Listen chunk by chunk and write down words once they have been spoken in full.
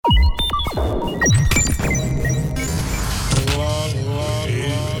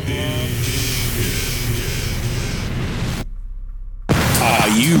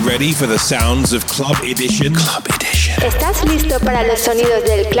you ready for the sounds of Club Edition? Club Edition. ¿Estás listo para los sonidos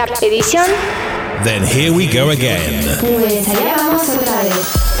del Club Edition? Then here we go again. Pues allá vamos otra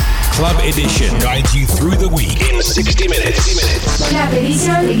vez. Club Edition guides you through the week in 60 minutes. Club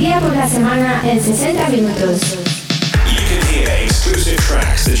Edition guía por la semana en 60 minutos. You can hear exclusive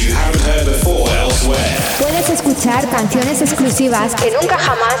tracks that you haven't heard before elsewhere. Puedes escuchar canciones exclusivas que nunca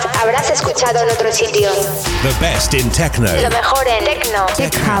jamás habrás escuchado en otro sitio. The best in techno. Lo mejor en techno,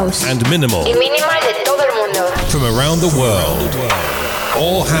 tech house and minimal. Y minimal de todo el mundo. From around the world.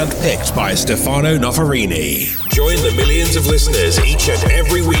 All handpicked by Stefano Noferini. Join the millions of listeners each and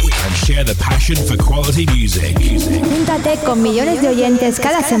every week and share the passion for quality music. Júntate con millones de oyentes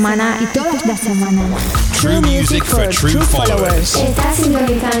cada semana y todas las semanas. True music for true followers. Estás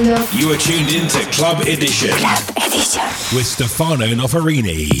sintonizando. You are tuned in to Club Edition. Club Edition. With Stefano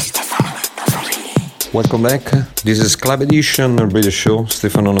Noferini. Welcome back. This is Club Edition radio show,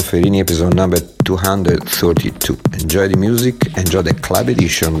 Stefano Noferini, episode number 232. Enjoy the music, enjoy the Club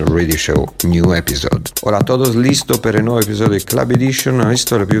Edition radio show, new episode. Hola a todos, listo per il nuovo episodio di Club Edition,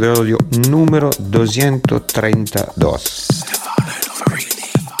 questo è l'episodio numero 232.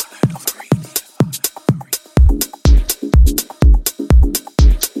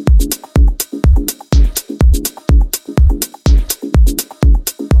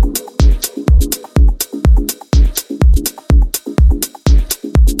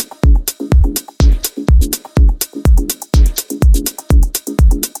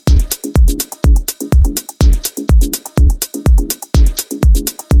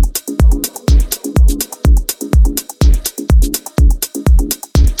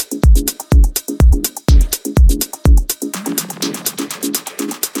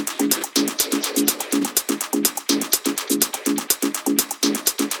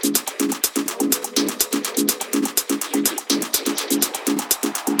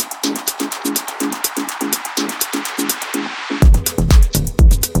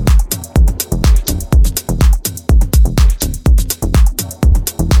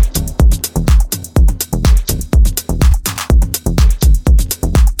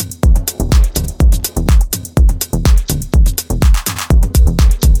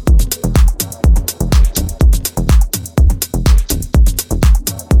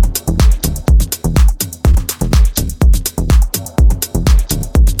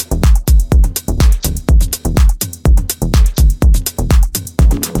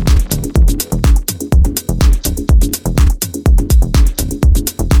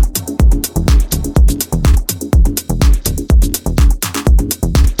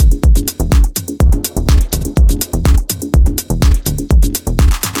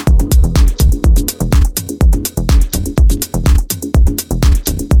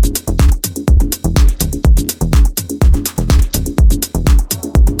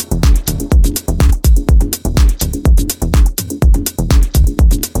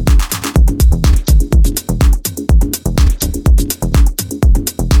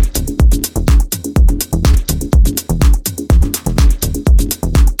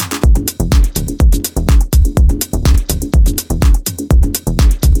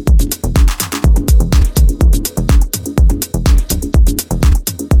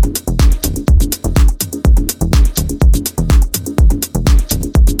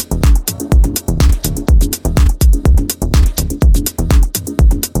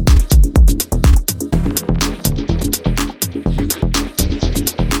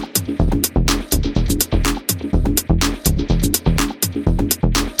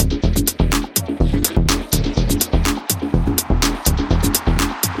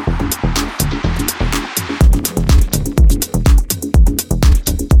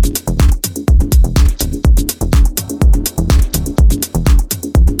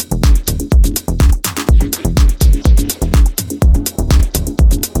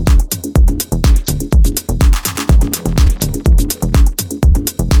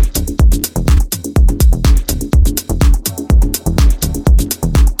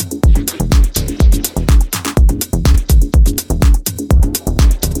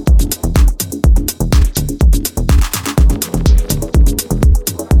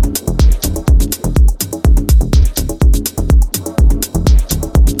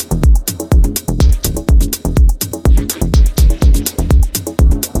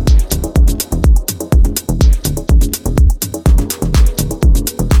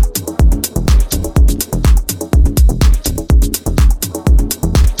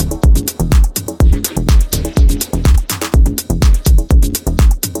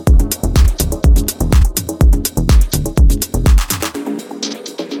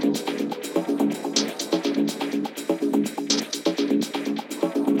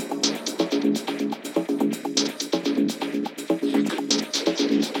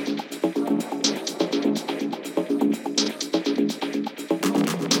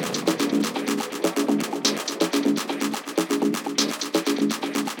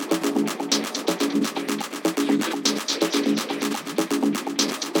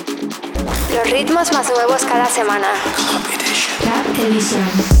 Los ritmos más nuevos cada semana. Club Edition.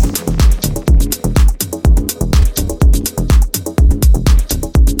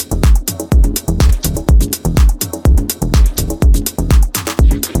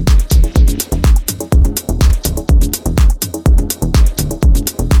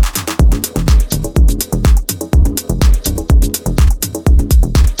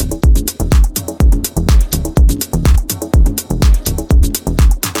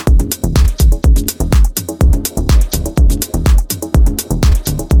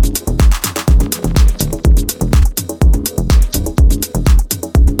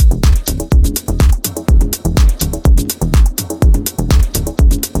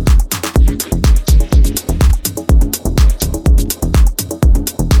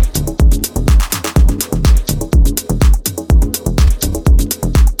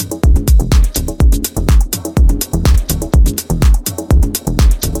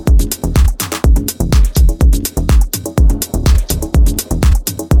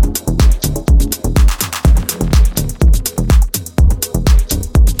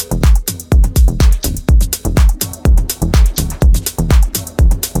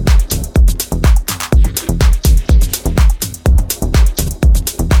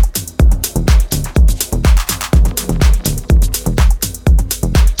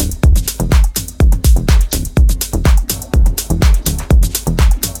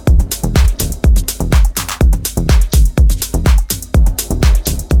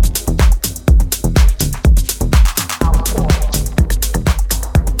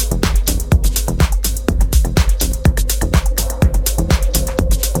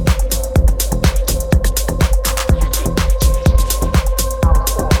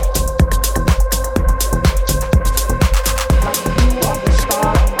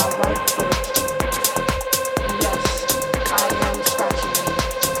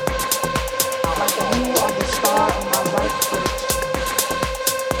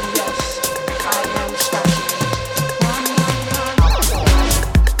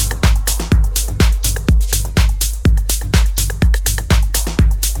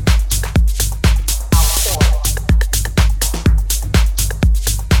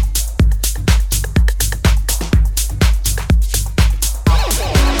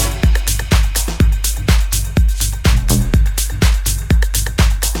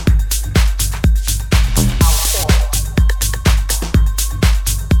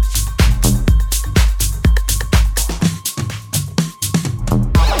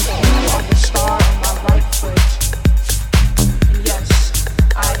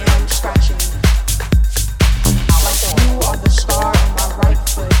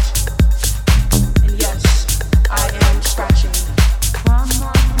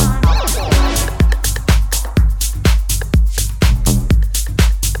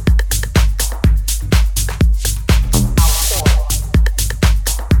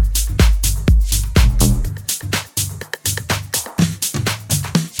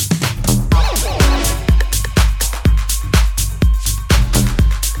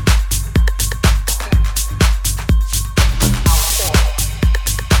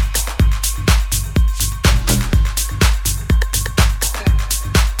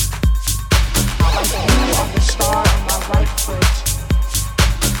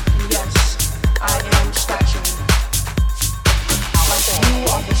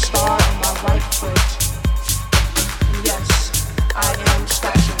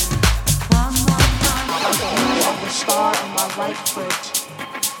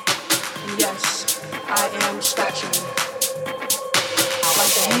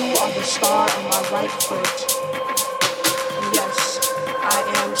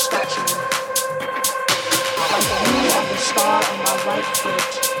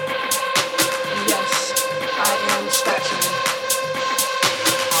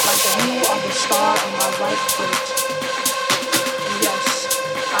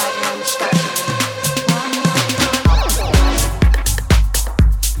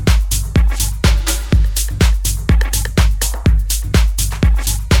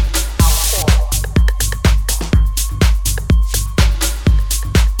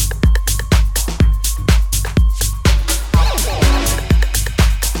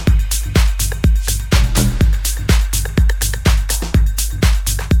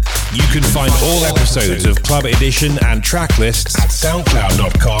 Episodes of Club Edition and track lists at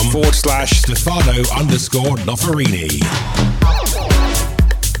soundcloud.com/Stefano_Noferini.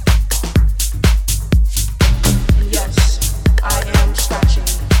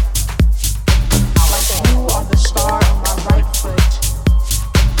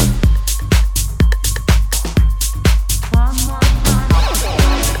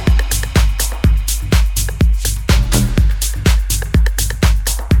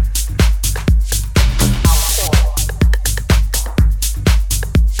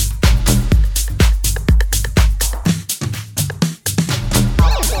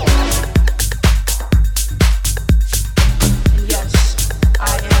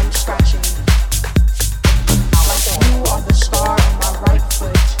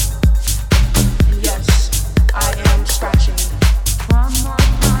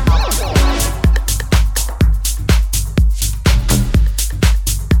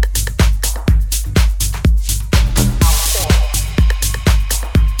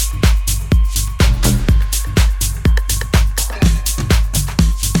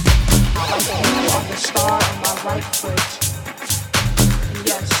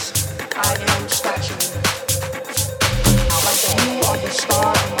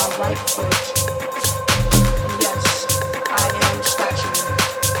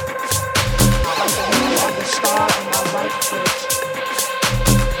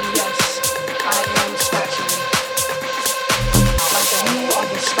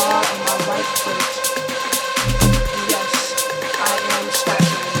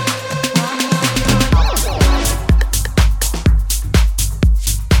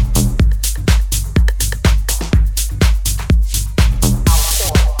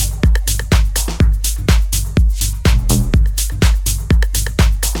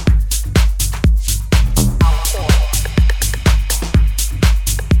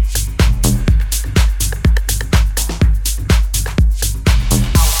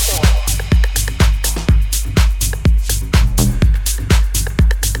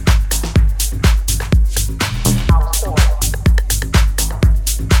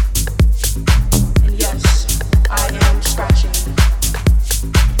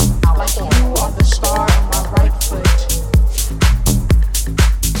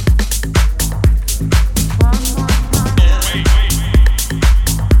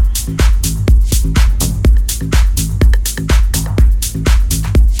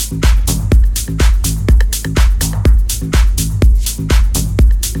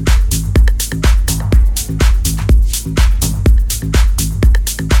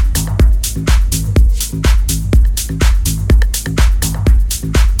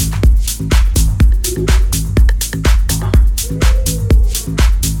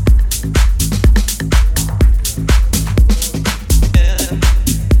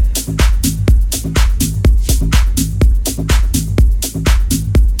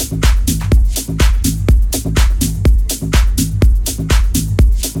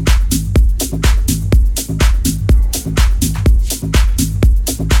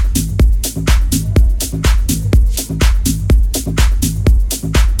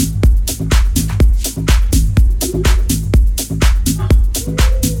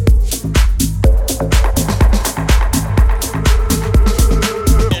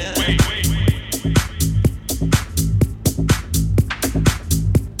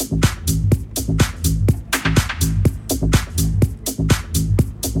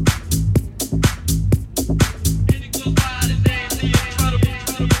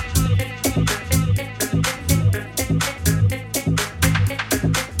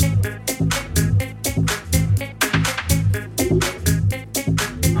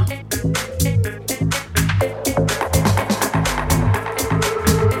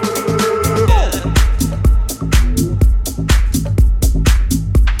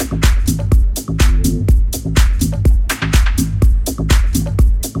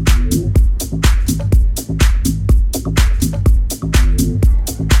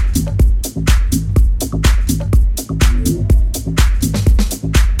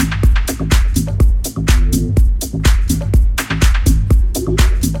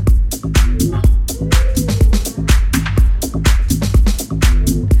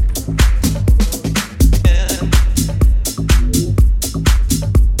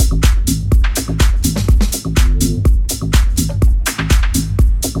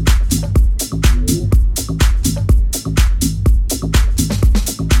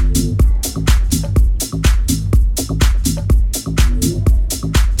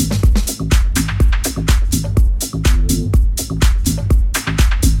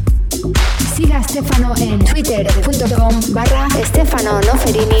 Stefano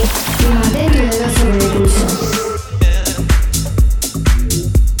Noferini y mantén tu dedo sobre el pulso.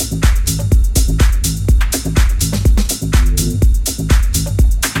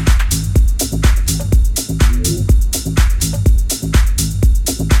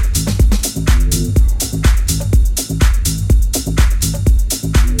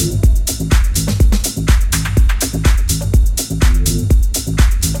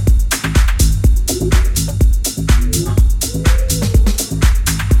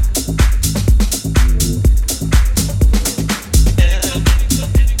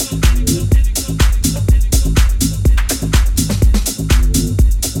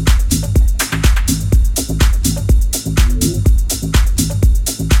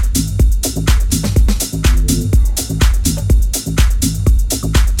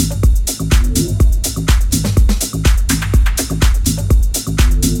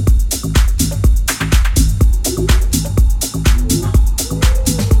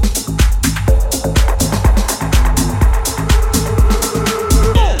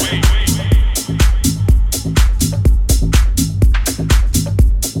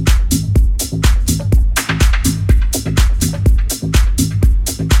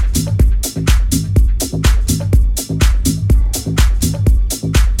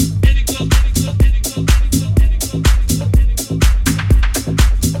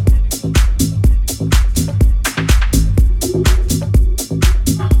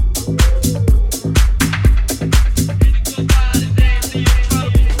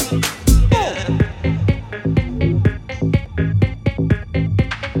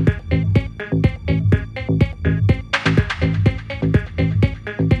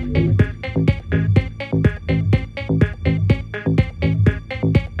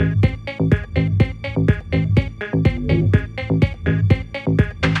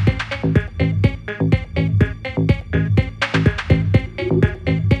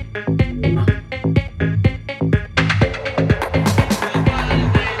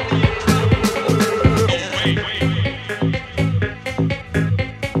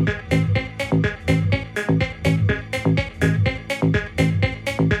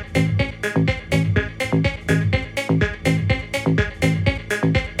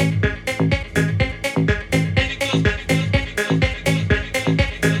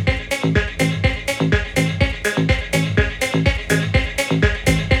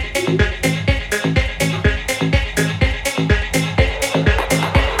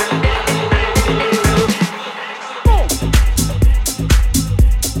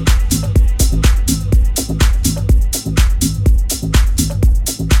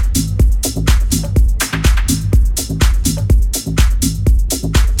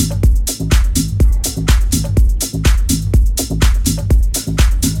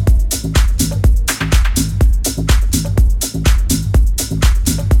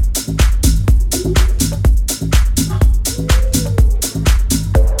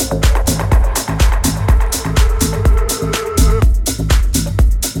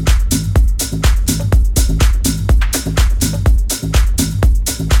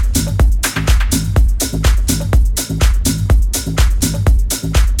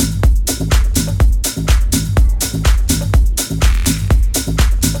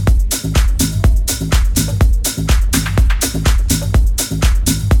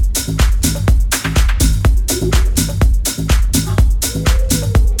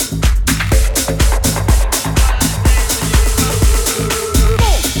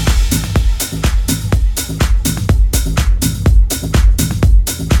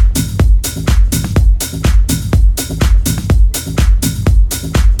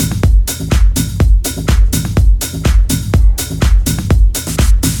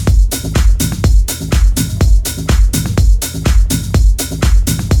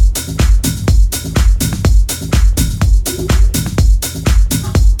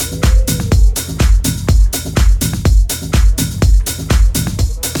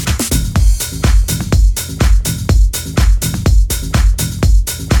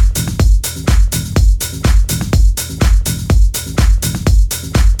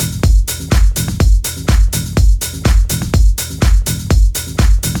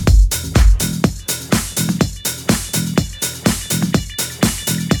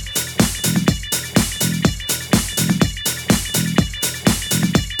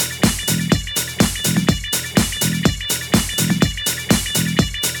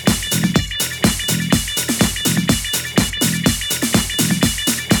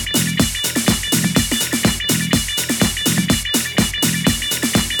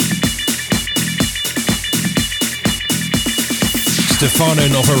 Stefano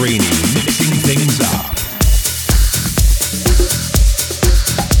Noferini, mixing things up.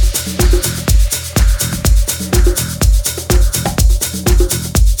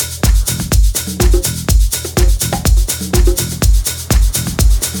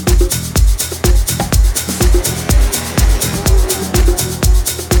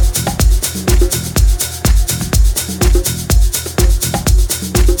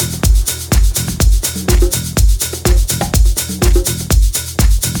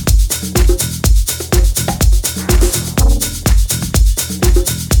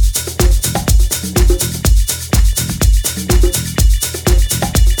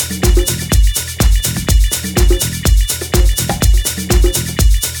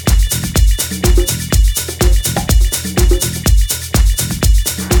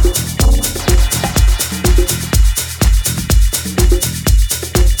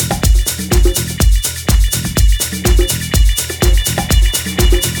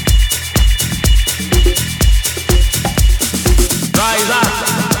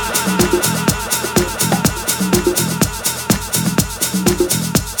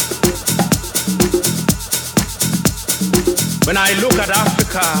 When I look at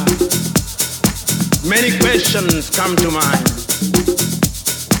Africa, many questions come to mind.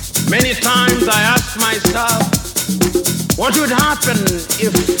 Many times I ask myself, what would happen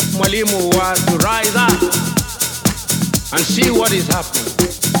if Mwalimu were to rise up and see what is happening?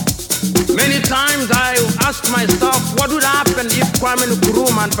 Many times I ask myself, what would happen if Kwame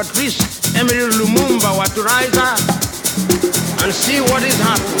Nkrumah and Patrice Emery Lumumba were to rise up and see what is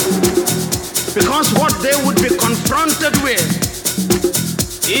happening? Because what they would be confronted with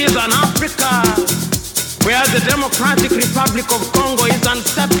is an Africa where the Democratic Republic of Congo is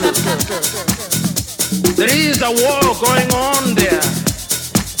unsettled. There is a war going on there,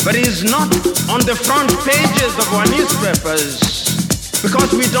 but it is not on the front pages of our newspapers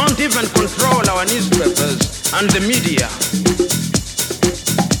because we don't even control our newspapers and the media.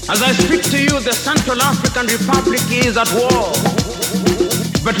 As I speak to you, the Central African Republic is at war,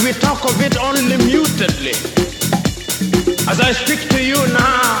 but we talk of it only mutedly. As I speak to you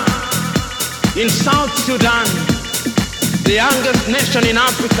now, in South Sudan, the youngest nation in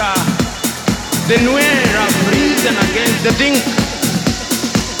Africa, the Nuer have risen against the Dinka.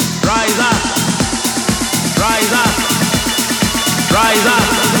 Rise up, rise up, rise up,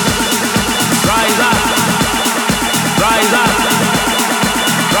 rise up, rise up,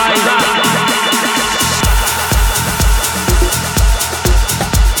 rise up.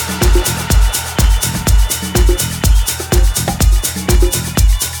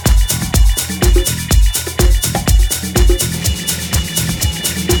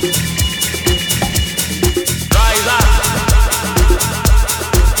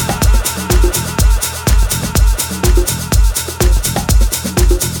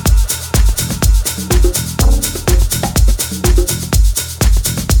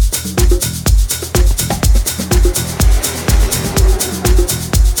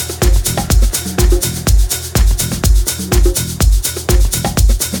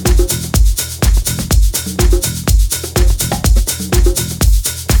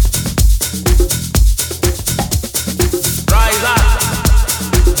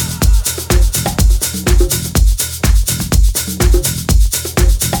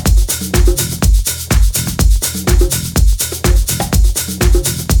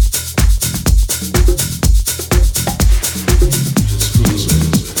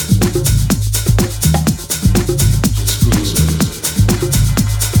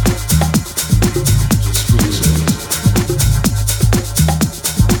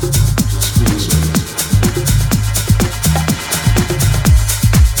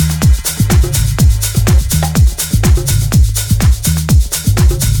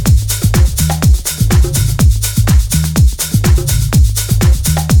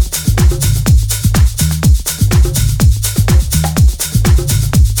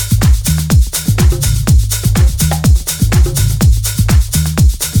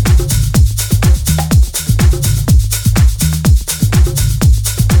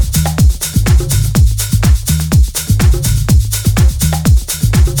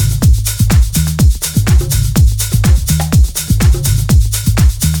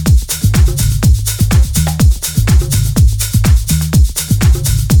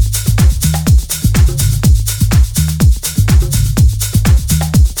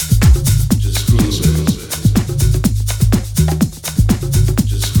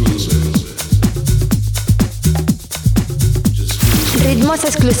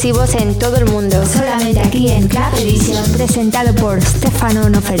 Exclusivos en todo el mundo, solamente aquí en Club Edition, presentado por Stefano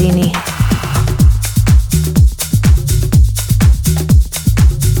Noferini.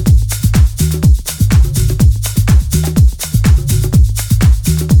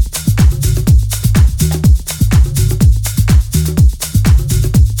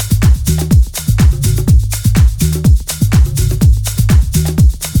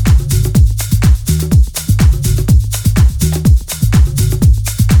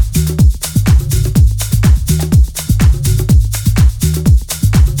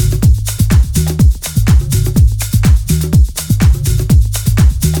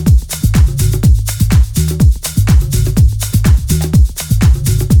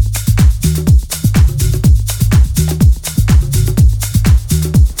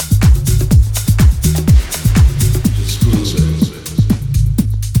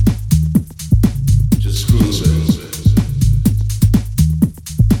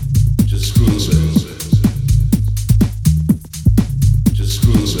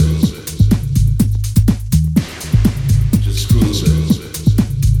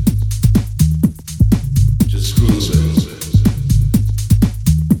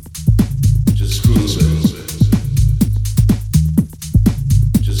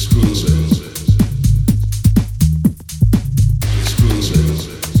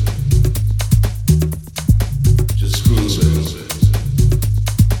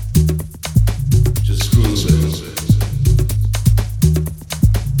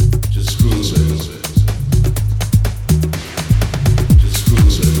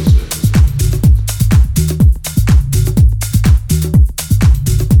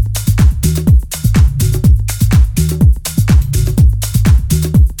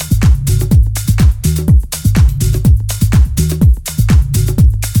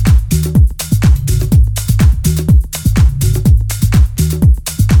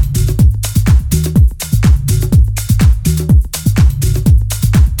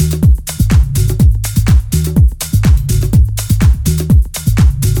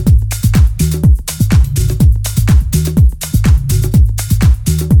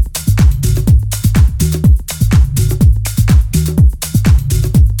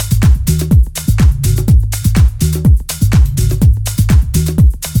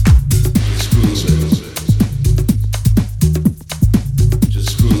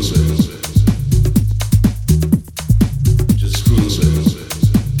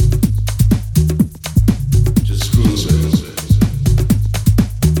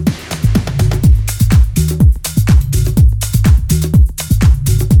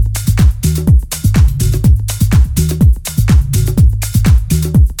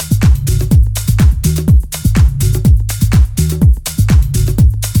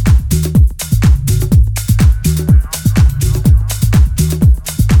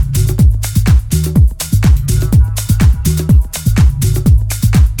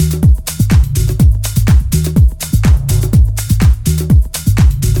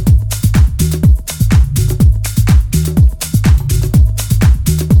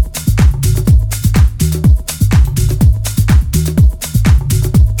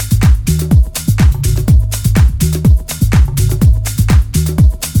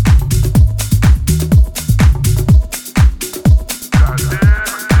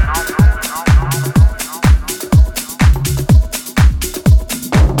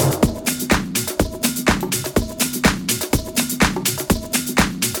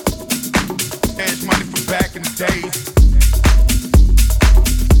 money from back in the days.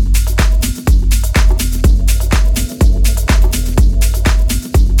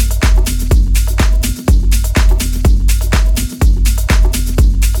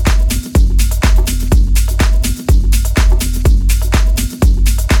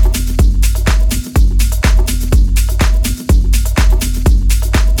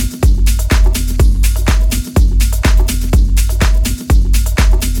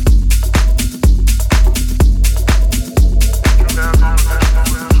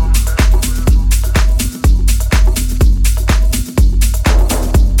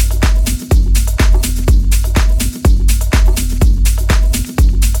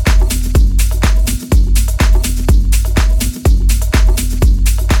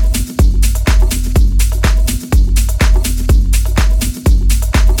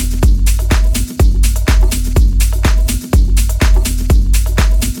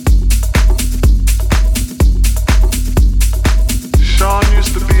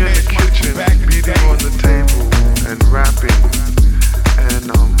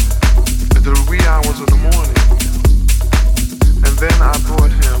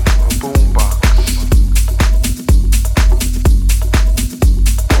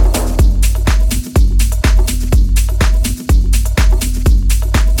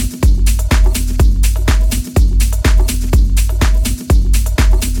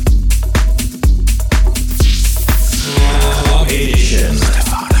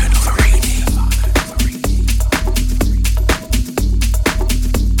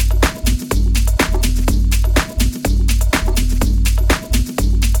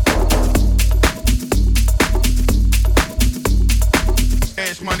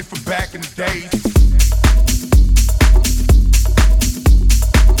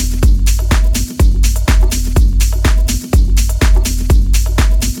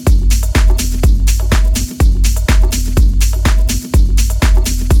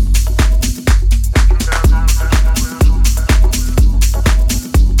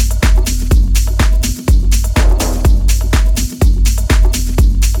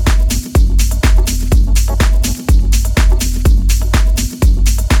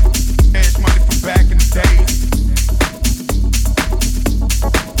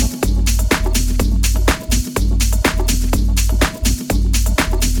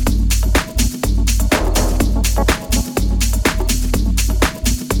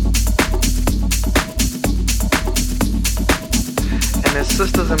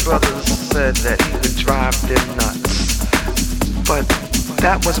 sisters and brothers said that he would drive them nuts. But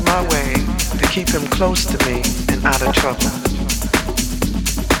that was my way to keep him close to me and out of trouble.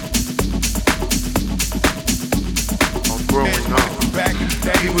 Growing up,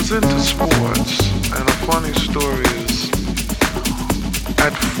 he was into sports, and a funny story is,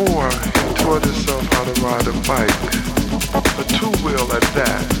 at 4, he taught himself how to ride a bike, a two-wheel at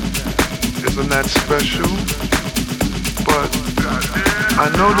that. Isn't that special? But I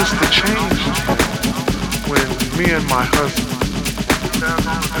noticed the change in him when me and my husband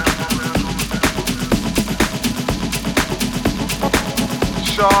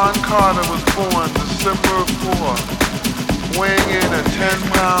Sean Carter was born December 4th, weighing in at 10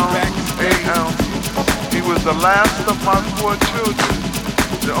 pounds, 8 ounces. He was the last of my 4 children,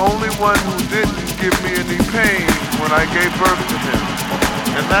 the only one who didn't give me any pain when I gave birth to him.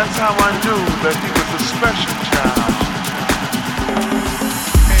 And that's how I knew that he was a special child.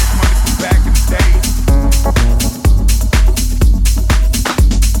 Money from back in the day.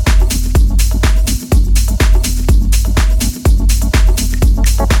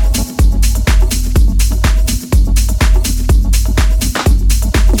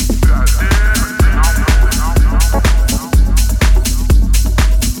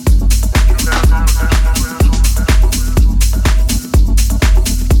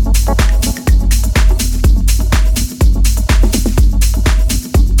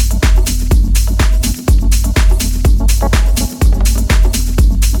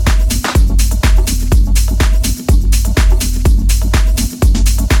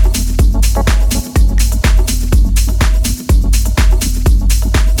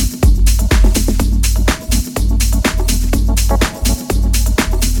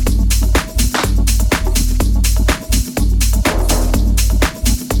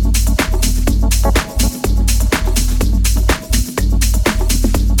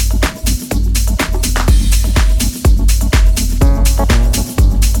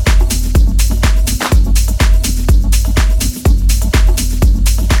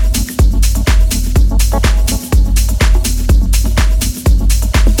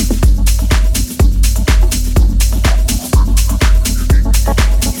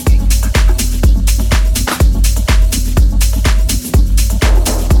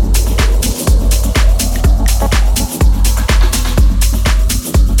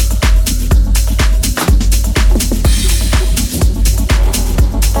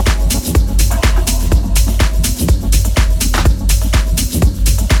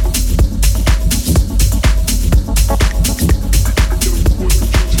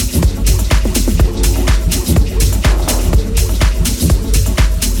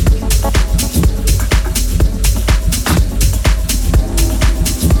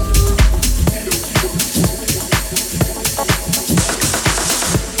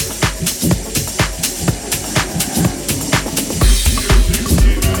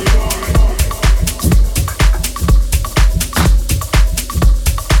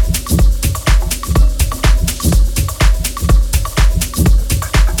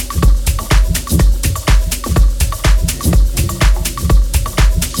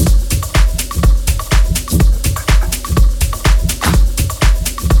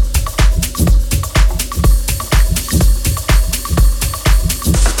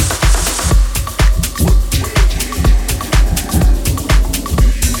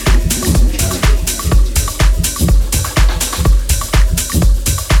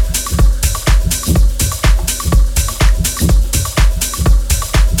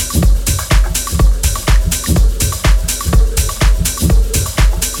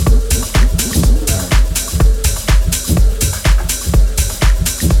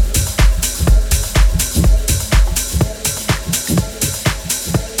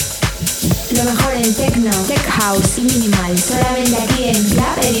 house y minimal, solamente aquí en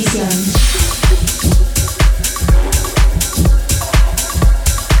Club Edition.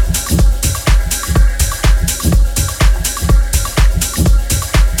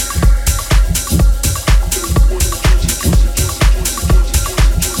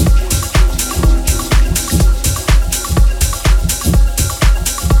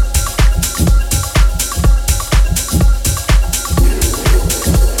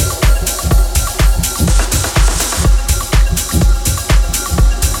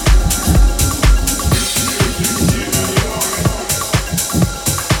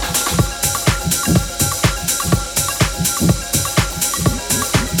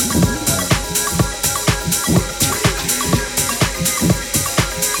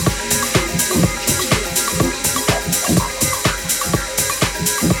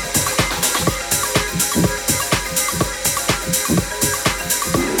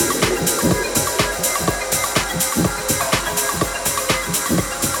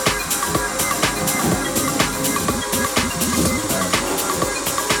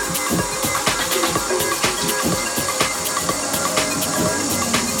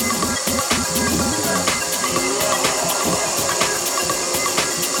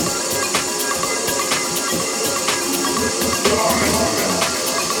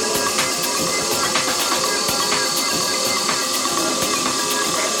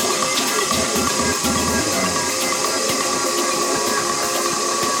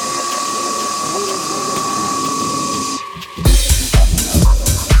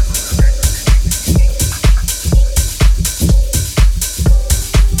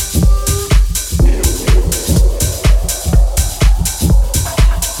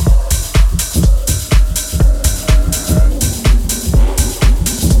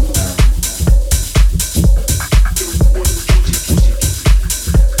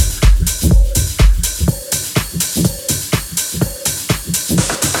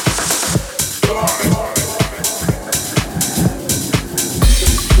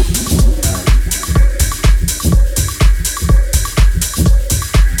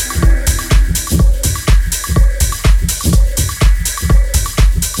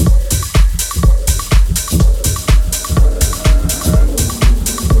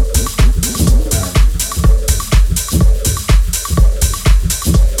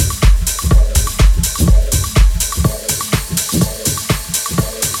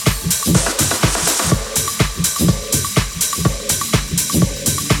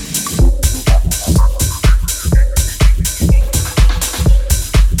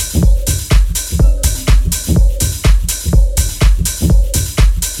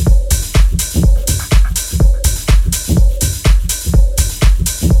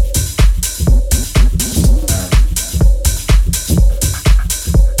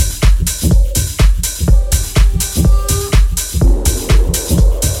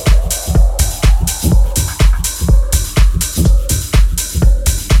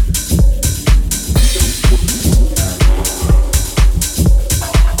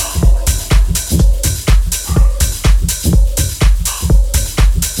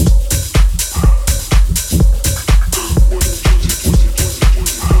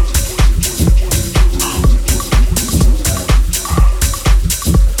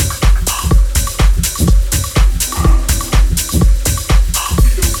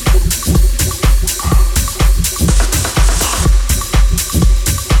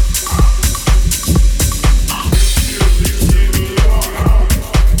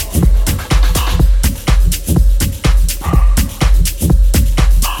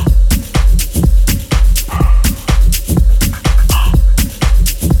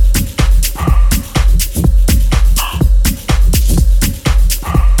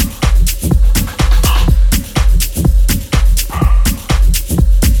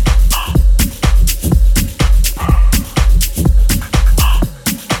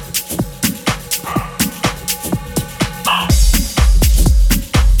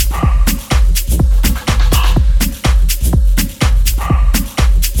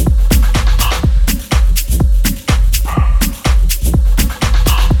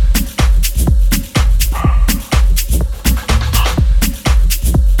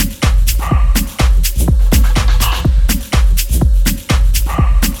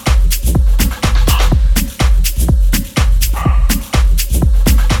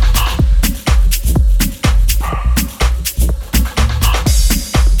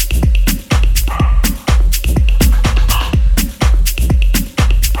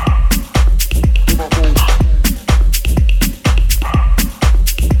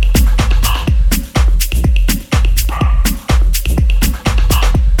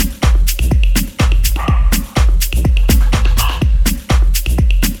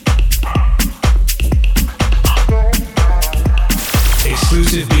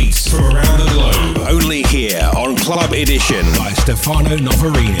 Club Edition by Stefano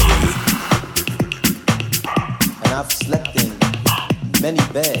Novarini. And I've slept in many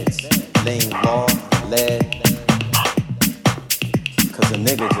beds, laying law, lead, cause a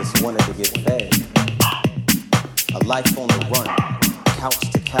nigga just wanted to get fed. A life on the run,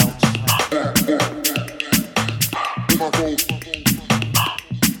 couch to couch.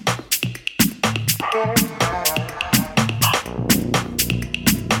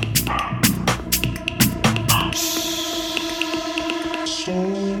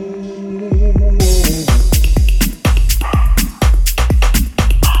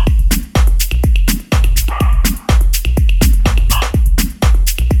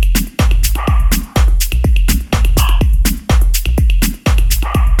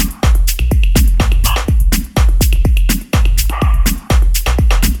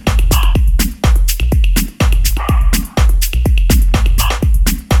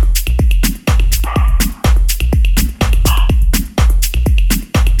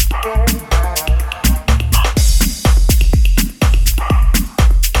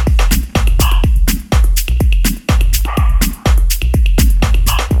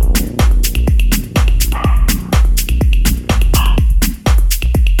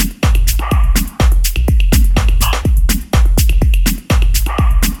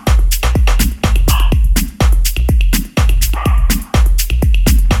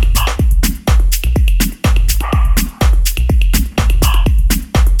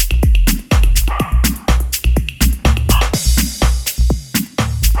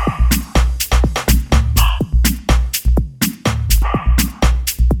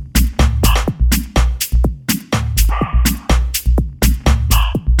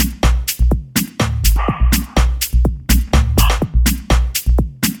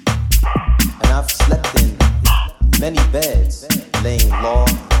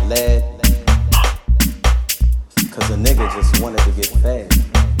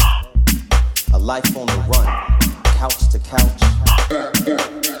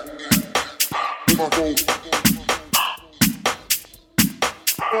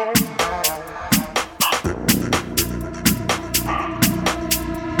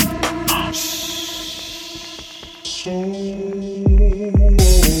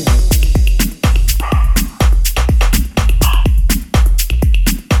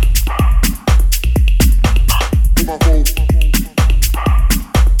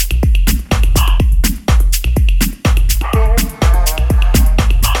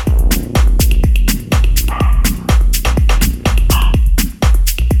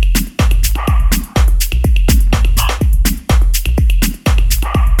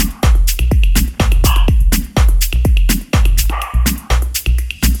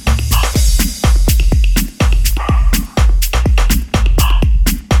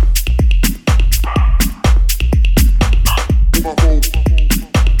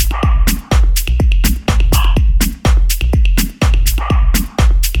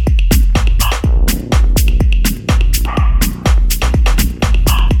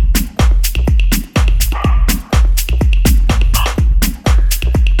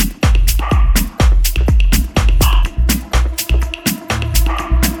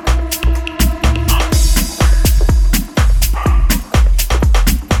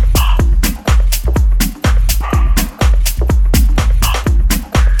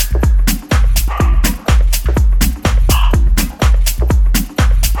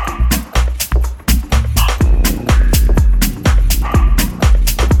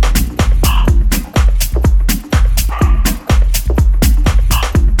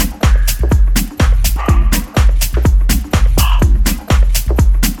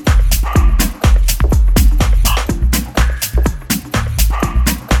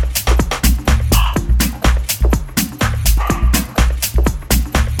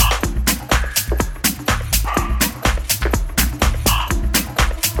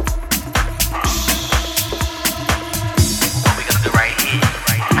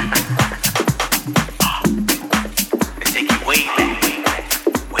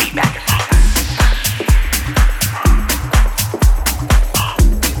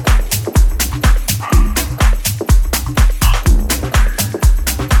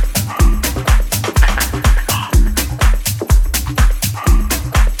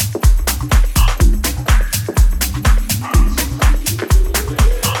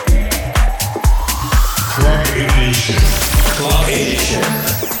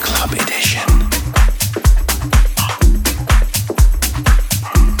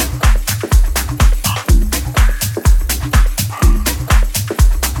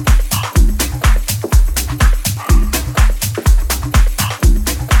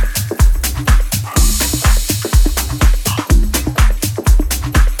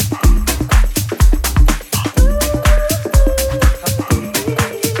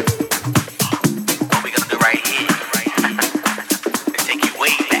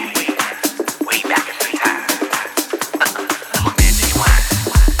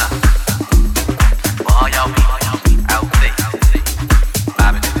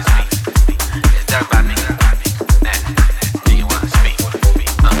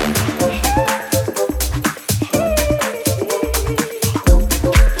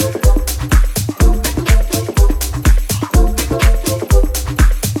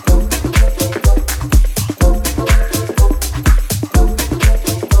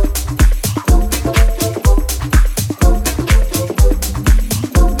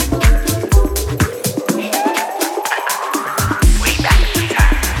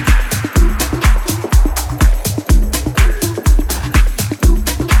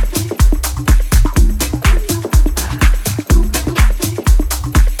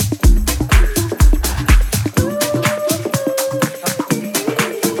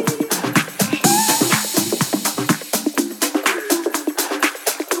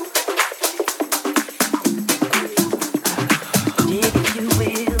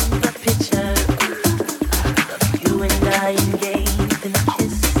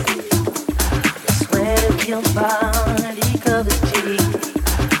 body covers tea.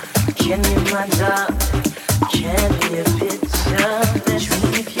 Can you mind up? Can be a picture?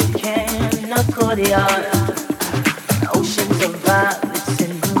 Dream if you can, accordion. Oceans of violets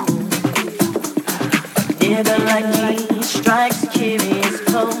and blue. A nigga like me strikes curious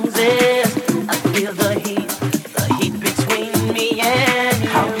poses. I feel the heat between me and you.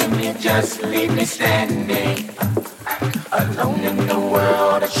 How can you just leave me standing alone in the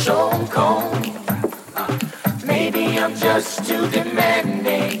world of show and cold? Maybe I'm just too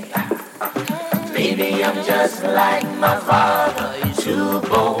demanding. Maybe I'm just like my father, too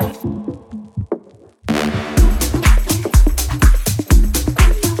bold.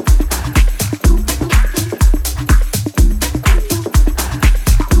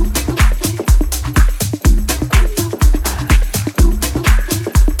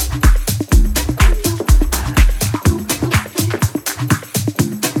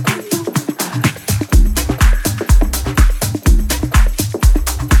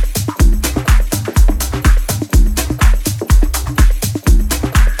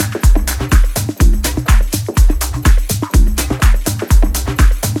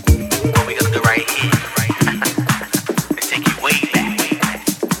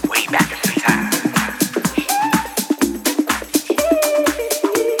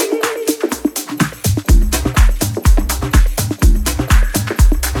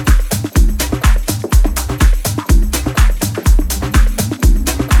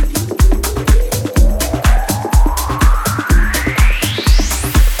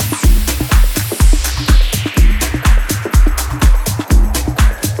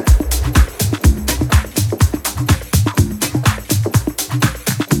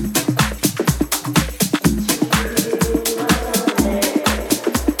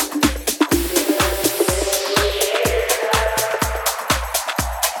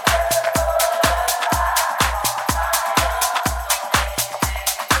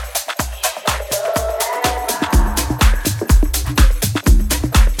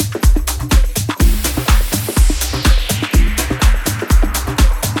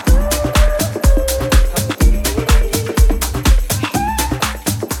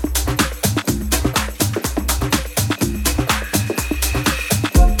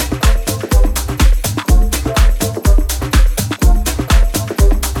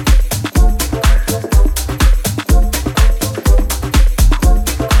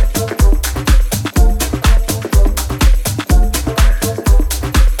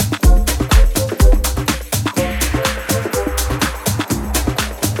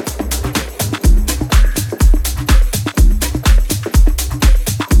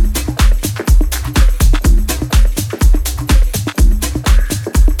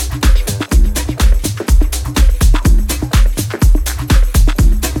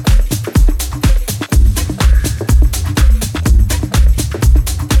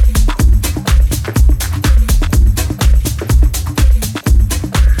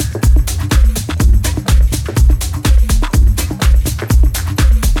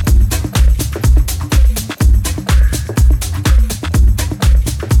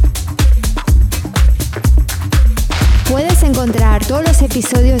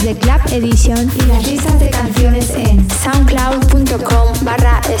 Episodios de Club Edition y las listas de canciones en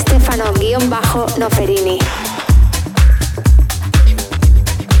soundcloud.com/Stefano_Noferini.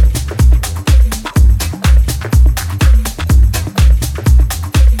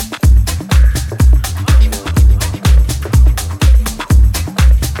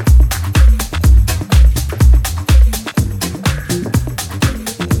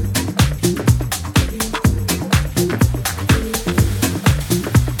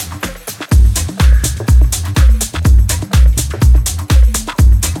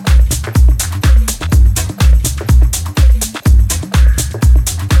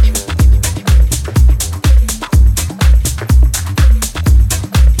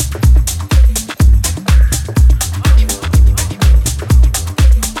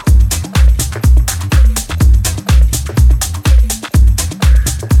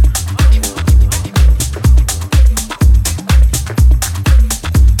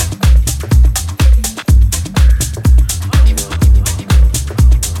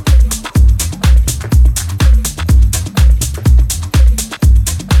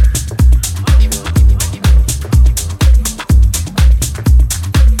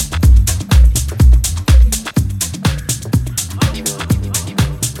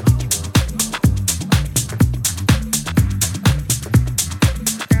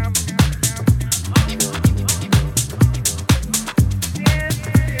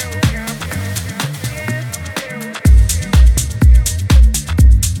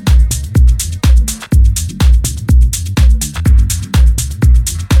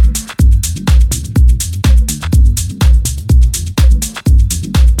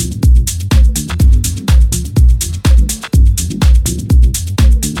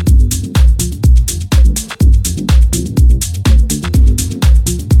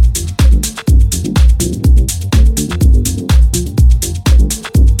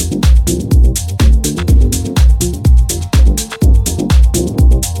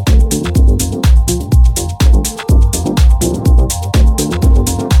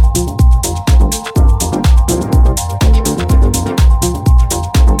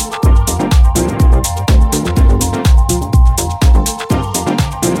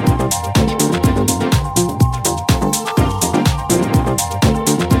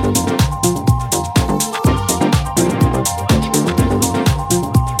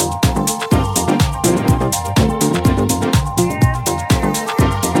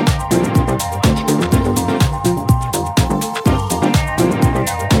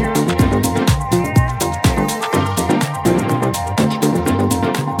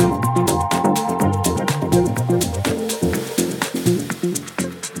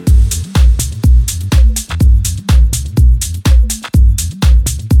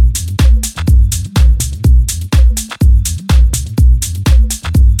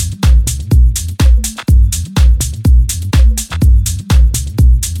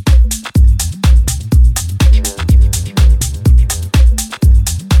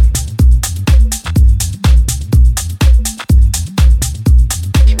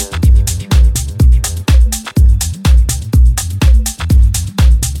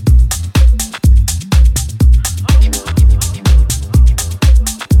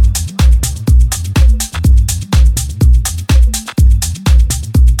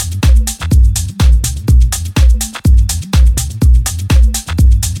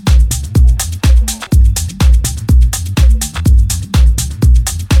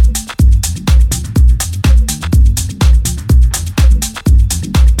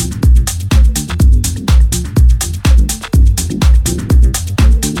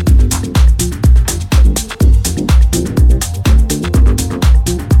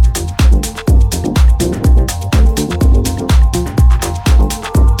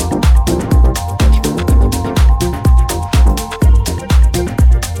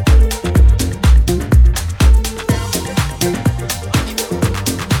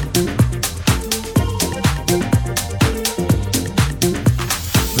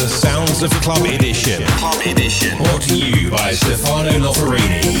 Club Edition. Brought to you by Stefano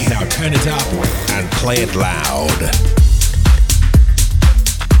Noferini. Now turn it up and play it loud.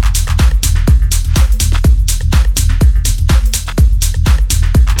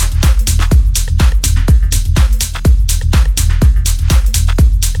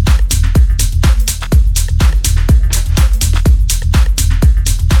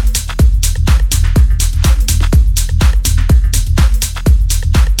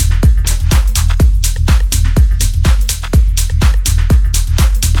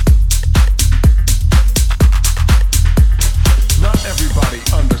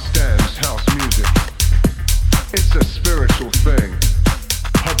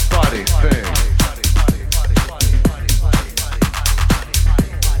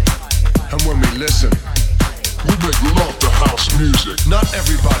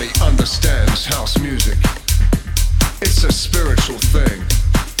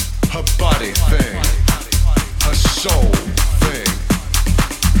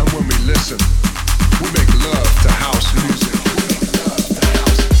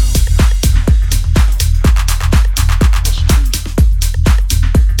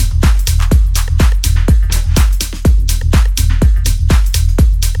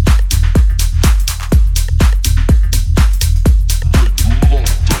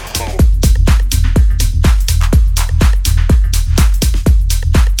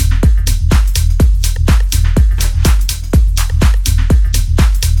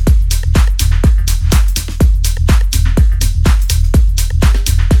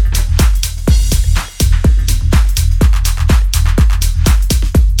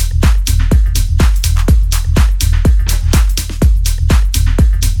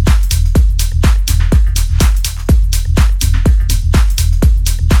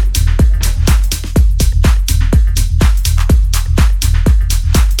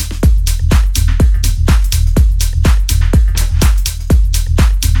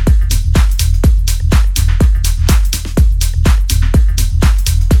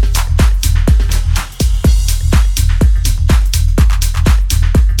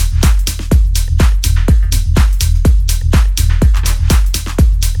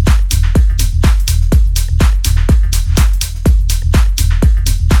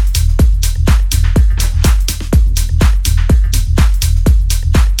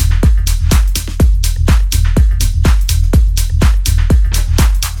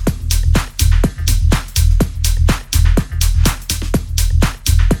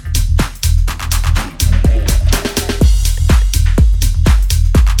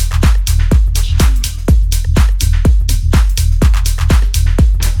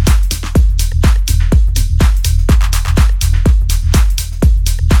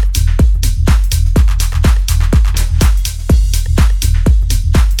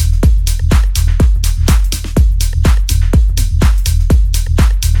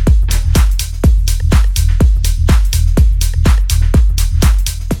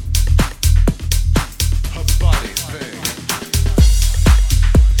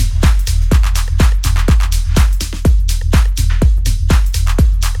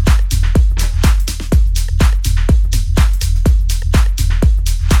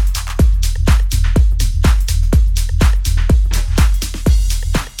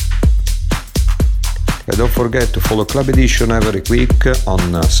 Don't forget to follow Club Edition every week on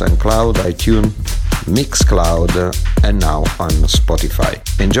SoundCloud, iTunes, Mixcloud, and now on Spotify.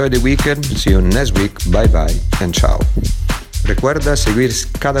 Enjoy the weekend, see you next week, bye bye and ciao. Recuerda seguir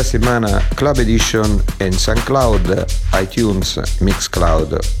cada semana Club Edition en SoundCloud, iTunes,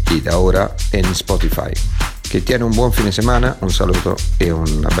 Mixcloud y ahora en Spotify. Que tiene un buon fine settimana, un saluto e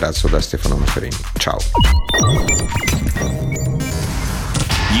un abbraccio da Stefano Noferini. Ciao.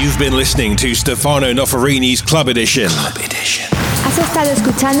 You've been listening to Stefano Noferini's Club Edition. Has estado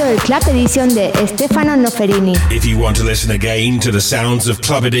escuchando el Club Edition de Stefano Noferini. If you want to listen again to the sounds of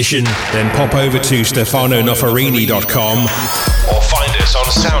Club Edition, then pop over to stefanonoferini.com or find us on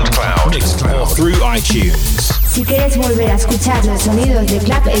SoundCloud, Mixcloud, or through iTunes. Si quieres volver a escuchar los sonidos de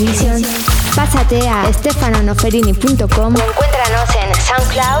Club Edition, pásate a stefanonoferini.com o encuéntranos en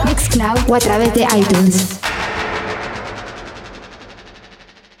SoundCloud, Mixcloud o a través de iTunes.